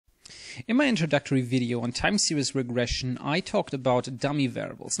In my introductory video on time series regression, I talked about dummy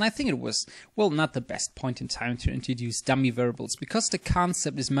variables, and I think it was, well, not the best point in time to introduce dummy variables because the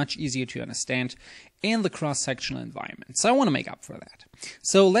concept is much easier to understand in the cross-sectional environment. So I want to make up for that.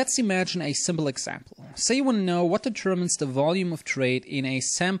 So let's imagine a simple example. Say you want to know what determines the volume of trade in a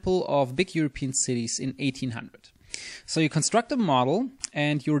sample of big European cities in 1800. So you construct a model,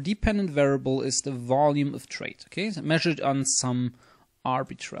 and your dependent variable is the volume of trade, okay, so measured on some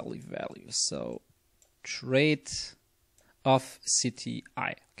arbitrary value. So trade of city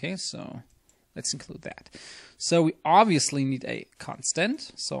I, okay, so let's include that. So we obviously need a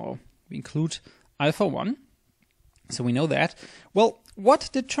constant, so we include alpha 1. So we know that. Well, what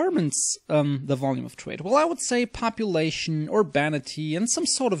determines the volume of trade? Well, I would say population, urbanity, and some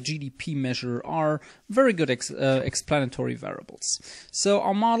sort of GDP measure are very good explanatory variables. So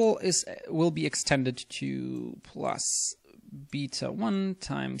our model will be extended to plus beta 1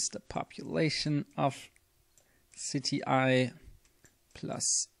 times the population of city I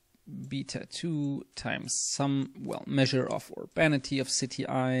plus beta 2 times some, well, measure of urbanity of city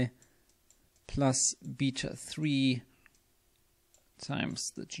I plus beta 3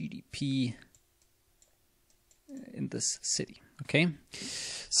 times the GDP in this city, okay?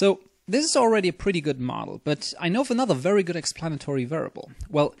 So this is already a pretty good model, but I know of another very good explanatory variable.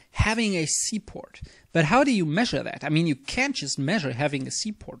 Well, having a seaport. But how do you measure that? I mean, you can't just measure having a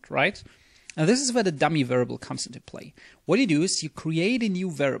seaport, right? Now this is where the dummy variable comes into play. What you do is you create a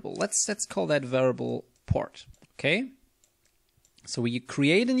new variable. Let's call that variable port, okay? So you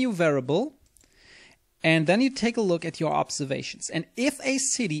create a new variable, and then you take a look at your observations. And if a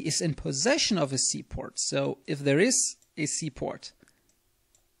city is in possession of a seaport, so if there is a seaport,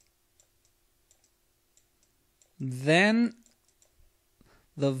 then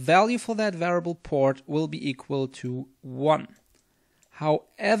the value for that variable port will be equal to 1.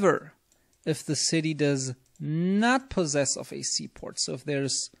 However, if the city does not possess of a seaport, so if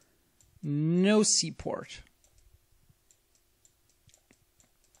there's no seaport,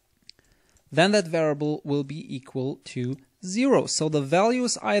 then that variable will be equal to 0. So the value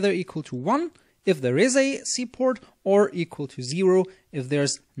is either equal to 1 if there is a seaport or equal to 0 if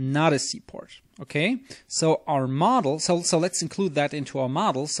there's not a seaport. Okay, so our model, so let's include that into our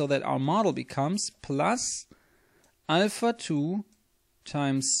model so that our model becomes plus alpha 2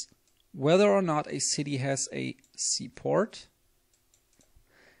 times whether or not a city has a seaport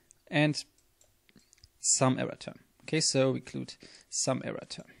and some error term. Okay, so we include some error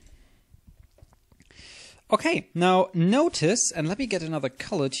term. Okay, now notice, and let me get another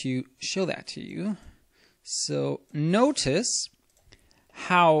color to show that to you. So notice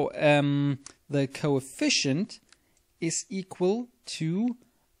how the coefficient is equal to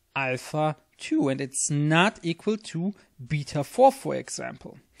alpha 2 and it's not equal to beta 4, for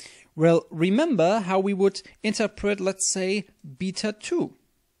example. Well, remember how we would interpret, let's say, beta 2.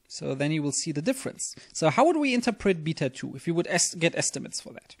 So then you will see the difference. So how would we interpret beta 2 if you would get estimates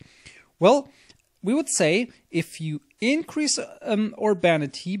for that? Well, we would say if you increase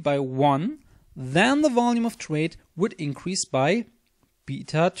urbanity by 1, then the volume of trade would increase by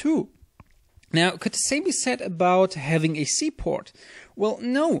beta 2. Now, could the same be said about having a seaport? Well,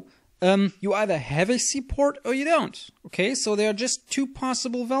 no. You either have a seaport or you don't. Okay, so there are just two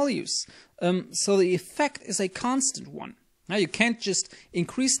possible values. So the effect is a constant one. Now, you can't just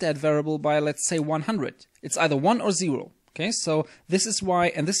increase that variable by, let's say, 100. It's either 1 or 0. Okay, so this is why,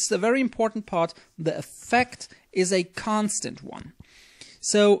 and this is the very important part, the effect is a constant one.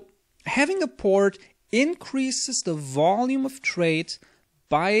 So having a port increases the volume of trade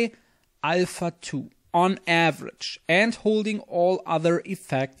by alpha 2 on average and holding all other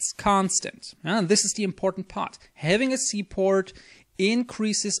effects constant. And this is the important part. Having a seaport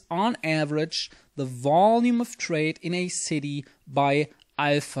increases on average the volume of trade in a city by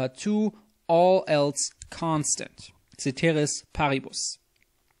alpha 2, all else constant. Ceteris paribus.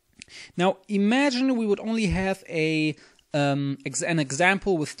 Now imagine we would only have an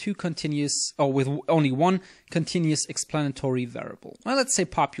example with two continuous, or with only one continuous explanatory variable. Well, let's say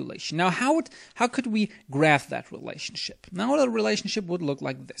population. Now how could we graph that relationship? Now the relationship would look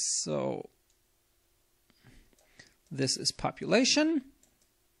like this. So this is population,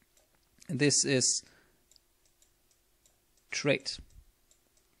 this is trade.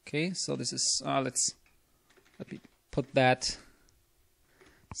 Okay, so this is let me put that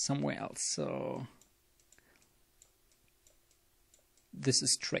somewhere else. So this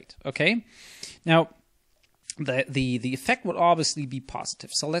is trade. Okay. Now the effect would obviously be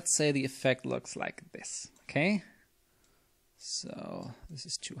positive. So let's say the effect looks like this. Okay. So this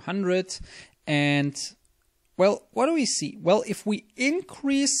is 200, and well, what do we see? Well, if we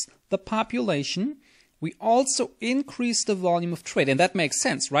increase the population, we also increase the volume of trade. And that makes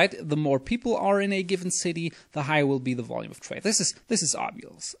sense, right? The more people are in a given city, the higher will be the volume of trade. This is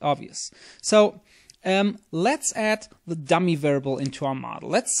obvious. So let's add the dummy variable into our model.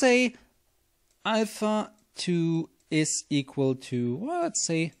 Let's say alpha 2 is equal to, well, let's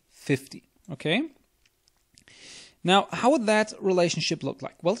say 50, okay? Now, how would that relationship look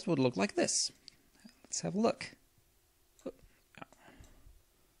like? Well, it would look like this. Let's have a look.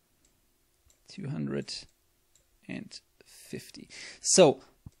 250. So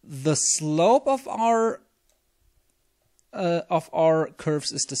the slope of our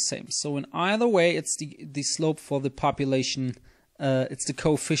curves is the same. So in either way, it's the slope for the population. It's the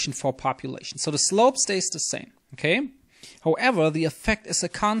coefficient for population. So the slope stays the same. Okay. However, the effect is a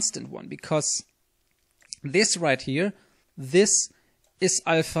constant one because this right here, this is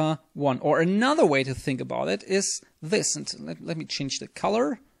alpha 1. Or another way to think about it is this. And let me change the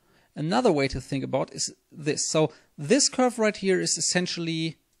color. Another way to think about is this. So this curve right here is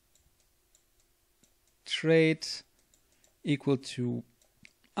essentially trade equal to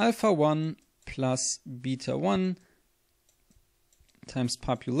alpha 1 plus beta 1 times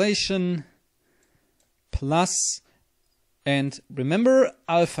population plus, and remember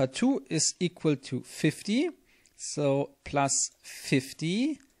alpha 2 is equal to 50. So plus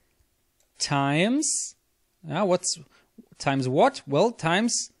 50 times, times what? Well,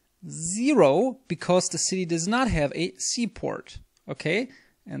 times 0, because the city does not have a seaport, okay?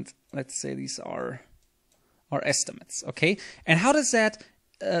 And let's say these are our estimates, okay? And how does that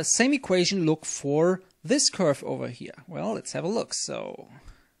same equation look for this curve over here? Well, let's have a look. So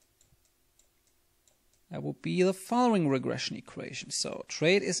that would be the following regression equation. So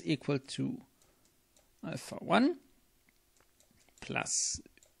trade is equal to alpha 1 plus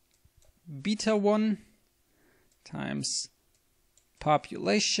beta 1 times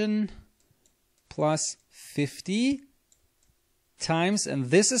population plus 50 times,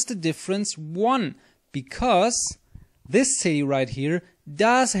 and this is the difference, 1, because this city right here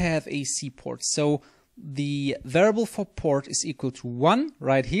does have a seaport. So the variable for port is equal to 1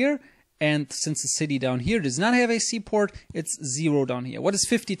 right here, and since the city down here does not have a seaport, it's 0 down here. What is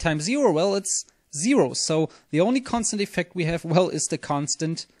 50 times 0? Well, it's 0. So the only constant effect we have, well, is the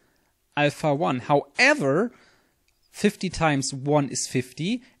constant alpha 1. However, 50 times 1 is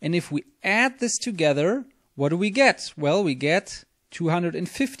 50, and if we add this together, what do we get? Well, we get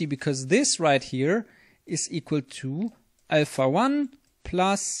 250, because this right here is equal to alpha 1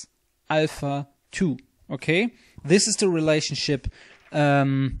 plus alpha 2, okay? This is the relationship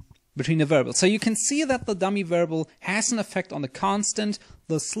between the variables. So you can see that the dummy variable has an effect on the constant.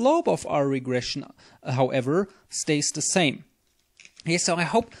 The slope of our regression, however, stays the same. Okay, so I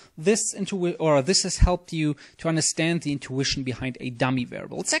hope this has helped you to understand the intuition behind a dummy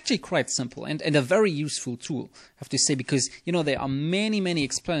variable. It's actually quite simple and a very useful tool, I have to say, because there are many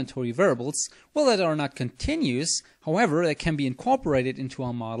explanatory variables, well, that are not continuous. However, they can be incorporated into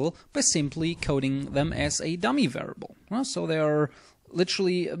our model by simply coding them as a dummy variable. Well, so there are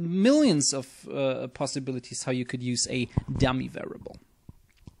literally millions of possibilities how you could use a dummy variable.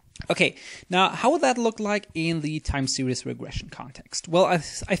 Okay, now how would that look like in the time series regression context? Well, I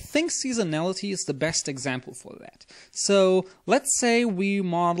think seasonality is the best example for that. So let's say we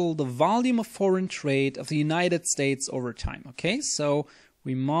model the volume of foreign trade of the United States over time. Okay, so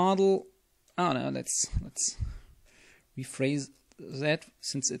we model, let's rephrase that.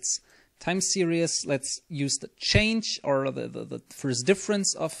 Since it's time series, let's use the change or the first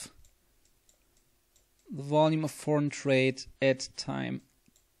difference of the volume of foreign trade at time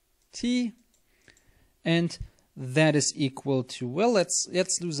t, and that is equal to, well, let's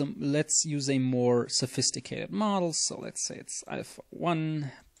use a more sophisticated model. So let's say it's alpha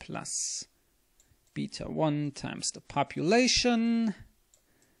 1 plus beta 1 times the population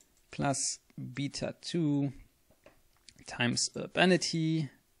plus beta 2 times urbanity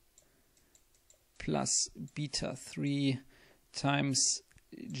plus beta 3 times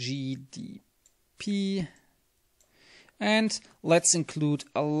GDP. And let's include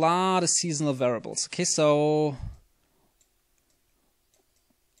a lot of seasonal variables. Okay, so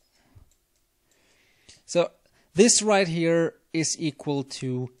this right here is equal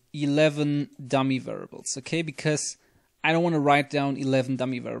to 11 dummy variables. Okay, because I don't want to write down 11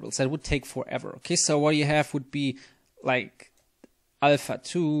 dummy variables. That would take forever. Okay, so what you have would be like alpha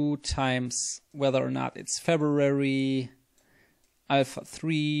 2 times whether or not it's February, alpha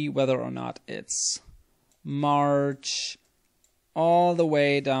 3 whether or not it's March, all the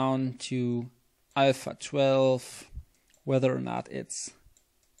way down to alpha 12 whether or not it's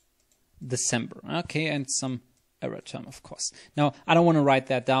December. Okay, and some error term, of course. Now, I don't want to write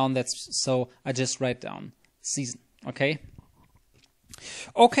that down, so I just write down season, okay?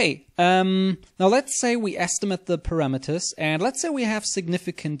 Okay, now let's say we estimate the parameters, and let's say we have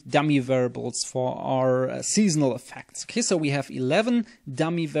significant dummy variables for our seasonal effects. Okay, so we have 11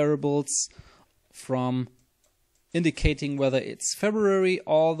 dummy variables from indicating whether it's February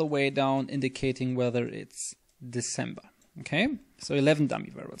all the way down indicating whether it's December. Okay, so 11 dummy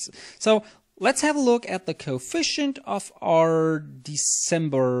variables. So let's have a look at the coefficient of our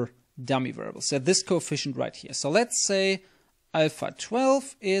December dummy variable. So this coefficient right here. So let's say alpha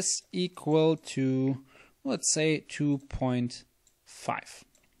 12 is equal to, let's say, 2.5.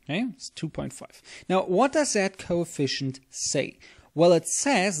 Okay, it's 2.5. Now, what does that coefficient say? Well, it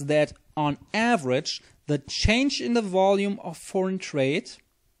says that on average, the change in the volume of foreign trade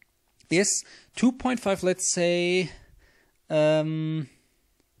is 2.5, let's say,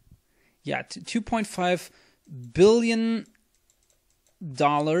 $2.5 billion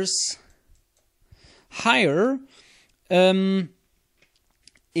higher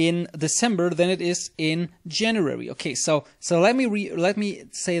in December than it is in January. Okay, so let me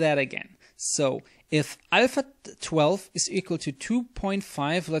say that again. So if alpha 12 is equal to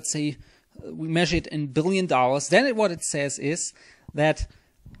 2.5, let's say we measure it in $1 billion, then what it says is that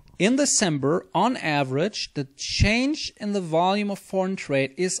in December, on average, the change in the volume of foreign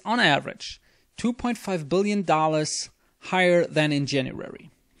trade is on average $2.5 billion higher than in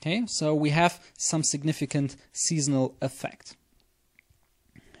January. Okay, so we have some significant seasonal effect.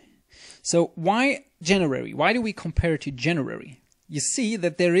 So why January? Why do we compare it to January? You see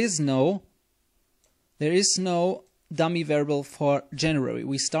that there is no dummy variable for January.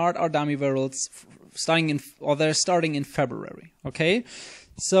 We start our dummy variables they're starting in February. Okay,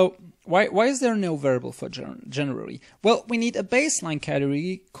 so why is there no variable for January? Well, we need a baseline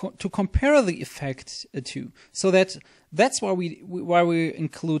category to compare the effect to. So that's why we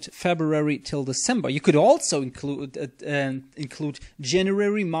include February till December. You could also include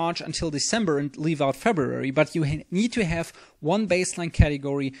January, March until December and leave out February, but you need to have one baseline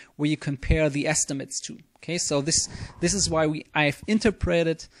category where you compare the estimates to. Okay, so this is why I've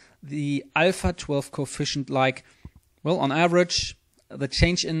interpreted the alpha 12 coefficient like, well, on average, the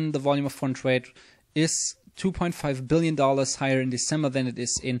change in the volume of foreign trade is $2.5 billion higher in December than it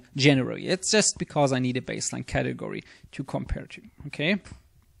is in January. It's just because I need a baseline category to compare to. Okay.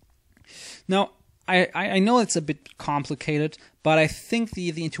 Now, I know it's a bit complicated, but I think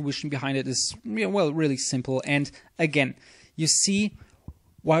the intuition behind it is, well, really simple. And again, you see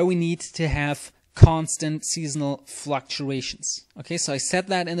why we need to have constant seasonal fluctuations. Okay, so I said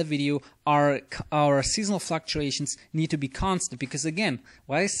that in the video, our seasonal fluctuations need to be constant because, again,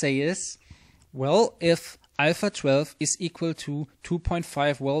 what I say is, well, if alpha 12 is equal to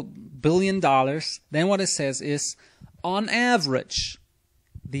 2.5 billion dollars, then what it says is, on average,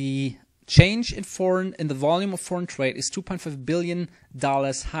 the change in the volume of foreign trade is $2.5 billion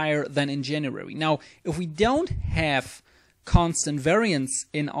higher than in January. Now, if we don't have constant variance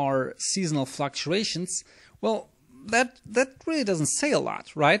in our seasonal fluctuations, well, that really doesn't say a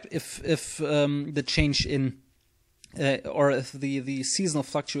lot, right? If the change in or if the seasonal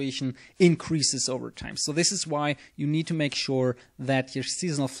fluctuation increases over time. So this is why you need to make sure that your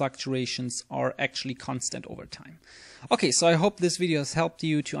seasonal fluctuations are actually constant over time. Okay, so I hope this video has helped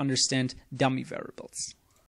you to understand dummy variables.